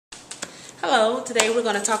Hello, today we're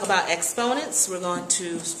going to talk about exponents. We're going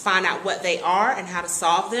to find out what they are and how to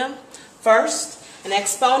solve them. First, an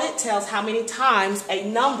exponent tells how many times a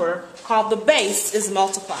number called the base is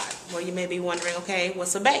multiplied. Well, you may be wondering, okay,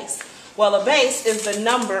 what's a base? Well, a base is the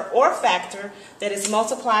number or factor that is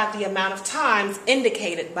multiplied the amount of times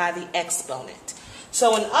indicated by the exponent.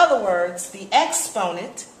 So in other words, the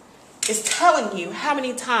exponent is telling you how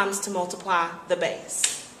many times to multiply the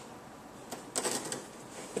base.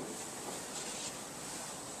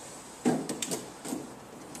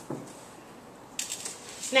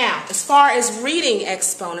 Now, as far as reading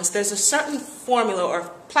exponents, there's a certain formula or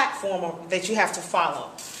platform that you have to follow.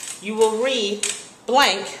 You will read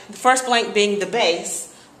blank, the first blank being the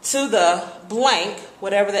base, to the blank,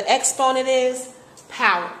 whatever the exponent is,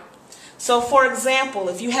 power. So, for example,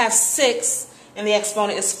 if you have 6 and the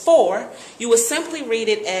exponent is 4, you will simply read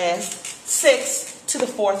it as 6 to the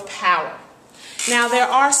 4th power. Now, there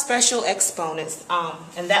are special exponents,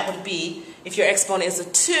 and that would be if your exponent is a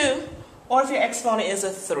 2, or if your exponent is a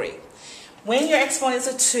 3. When your exponent is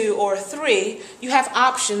a 2 or a 3, you have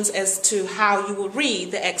options as to how you will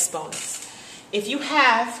read the exponents. If you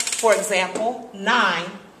have, for example, 9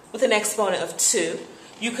 with an exponent of 2,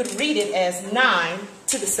 you could read it as 9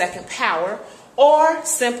 to the 2nd power, or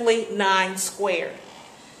simply 9 squared.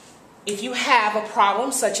 If you have a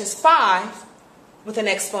problem such as 5 with an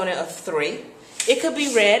exponent of 3, it could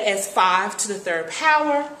be read as 5 to the 3rd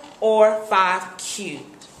power, or 5 cubed.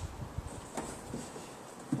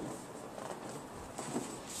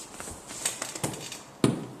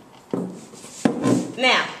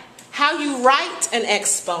 Now, how you write an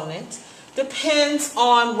exponent depends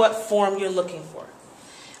on what form you're looking for.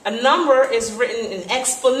 A number is written in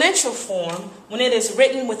exponential form when it is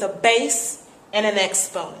written with a base and an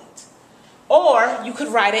exponent. Or you could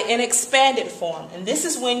write it in expanded form, and this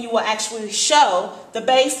is when you will actually show the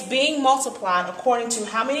base being multiplied according to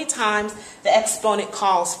how many times the exponent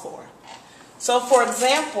calls for. So, for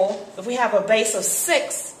example, if we have a base of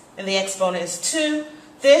 6 and the exponent is 2,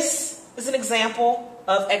 this is an example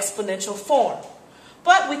of exponential form.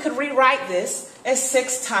 But we could rewrite this as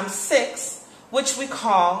 6 times 6, which we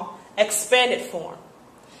call expanded form.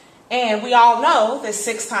 And we all know that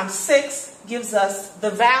 6 times 6 gives us the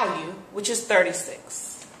value, which is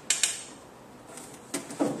 36.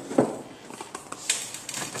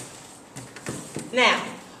 Now,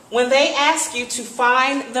 when they ask you to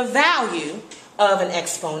find the value of an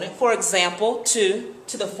exponent, for example, 2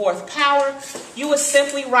 to the 4th power, you would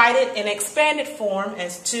simply write it in expanded form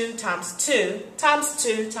as 2 times 2 times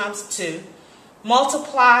 2 times 2,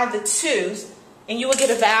 multiply the 2's, and you will get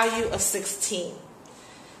a value of 16.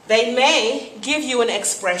 They may give you an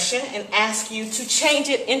expression and ask you to change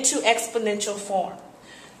it into exponential form.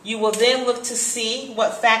 You will then look to see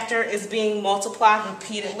what factor is being multiplied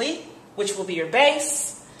repeatedly, which will be your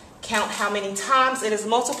base, count how many times it is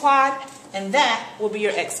multiplied, and that will be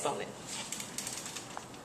your exponent.